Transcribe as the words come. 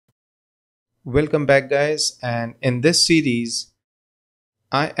Welcome back, guys, and in this series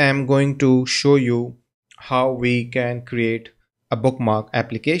I am going to show you how we can create a bookmark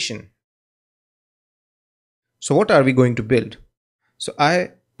application. So what are we going to build? So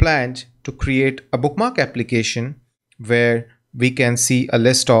I planned to create a bookmark application where we can see a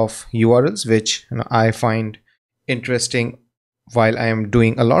list of URLs which I find interesting while I am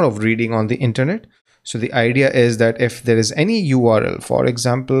doing a lot of reading on the internet. So the idea is that if there is any URL, for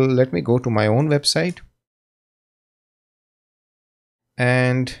example, let me go to my own website.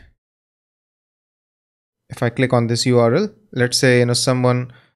 And if I click on this URL, let's say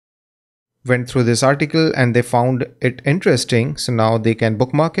someone went through this article and they found it interesting, so now they can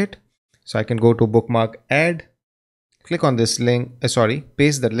bookmark it. So I can go to bookmark add, click on this link,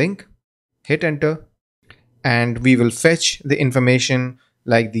 paste the link, hit enter, and we will fetch the information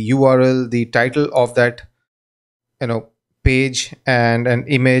like the URL, the title of that page, and an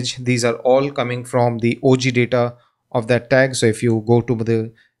image. These are all coming from the OG data of that tag. So if you go to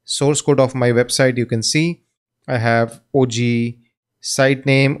the source code of my website, you can see I have OG site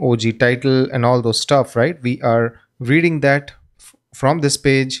name, OG title, and all those stuff, right? We are reading that from this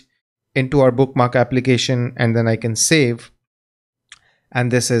page into our bookmark application, and then I can save,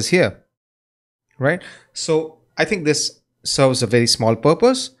 and this is here, right? So I think this serves a very small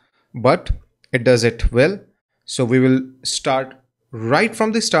purpose, but it does it well. So we will start right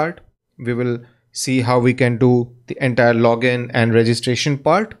from the start. We will see how we can do the entire login and registration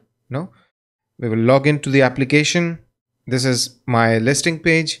part. We will log into the application. This is my listing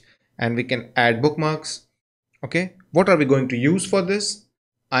page, and we can add bookmarks. Okay, what are we going to use for this?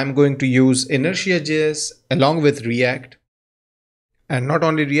 I'm going to use InertiaJS along with React, and not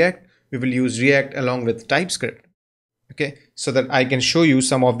only React, we will use React along with TypeScript. Okay, so that I can show you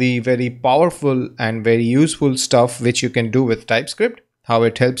some of the very powerful and very useful stuff which you can do with TypeScript, how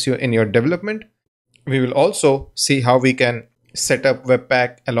it helps you in your development. We will also see how we can set up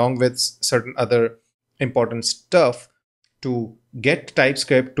Webpack along with certain other important stuff to get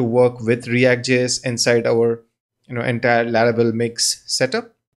TypeScript to work with React.js inside our entire Laravel mix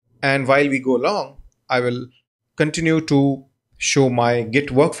setup. And while we go along, I will continue to show my Git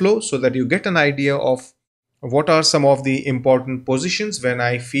workflow so that you get an idea of what are some of the important positions when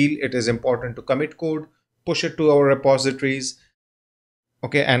I feel it is important to commit code, push it to our repositories.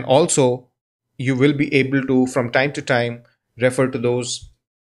 Okay, and also you will be able to from time to time refer to those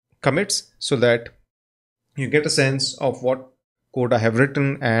commits so that you get a sense of what code I have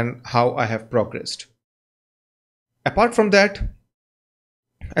written and how I have progressed. Apart from that,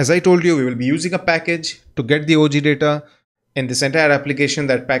 as I told you, we will be using a package to get the OG data. In this entire application,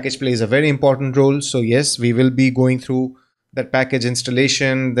 that package plays a very important role. So yes, we will be going through that package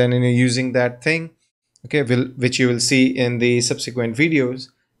installation, then using that thing, okay, which you will see in the subsequent videos.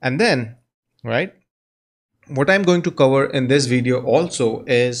 And then, right, what I'm going to cover in this video also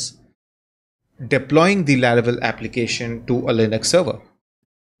is deploying the Laravel application to a Linux server.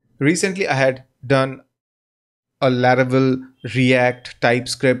 Recently, I had done a Laravel React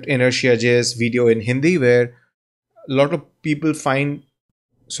TypeScript InertiaJS video in Hindi where a lot of people find.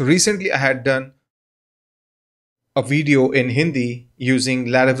 So recently I had done a video in Hindi using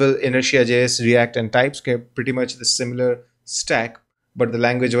Laravel, InertiaJS, React, and TypeScript, pretty much the similar stack, but the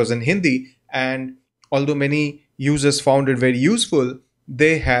language was in Hindi. And although many users found it very useful,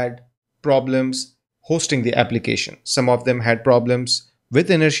 they had problems hosting the application. Some of them had problems with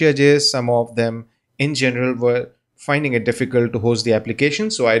InertiaJS, some of them in general were finding it difficult to host the application.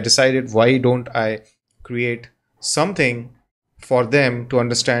 So I decided, why don't I create something for them to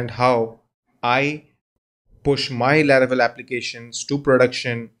understand how I push my Laravel applications to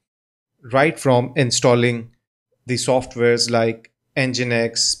production right from installing the softwares like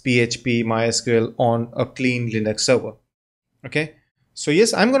Nginx, PHP, MySQL on a clean Linux server. Okay, so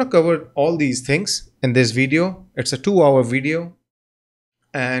yes, I'm going to cover all these things in this video. It's a 2-hour video,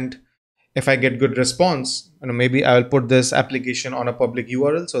 and if I get good response, maybe I will put this application on a public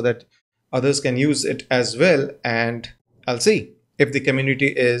URL so that others can use it as well. And I'll see if the community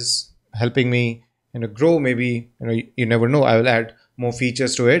is helping me grow. Maybe you never know, I will add more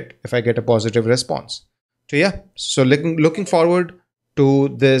features to it if I get a positive response. So yeah, so looking forward to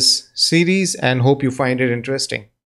this series and hope you find it interesting.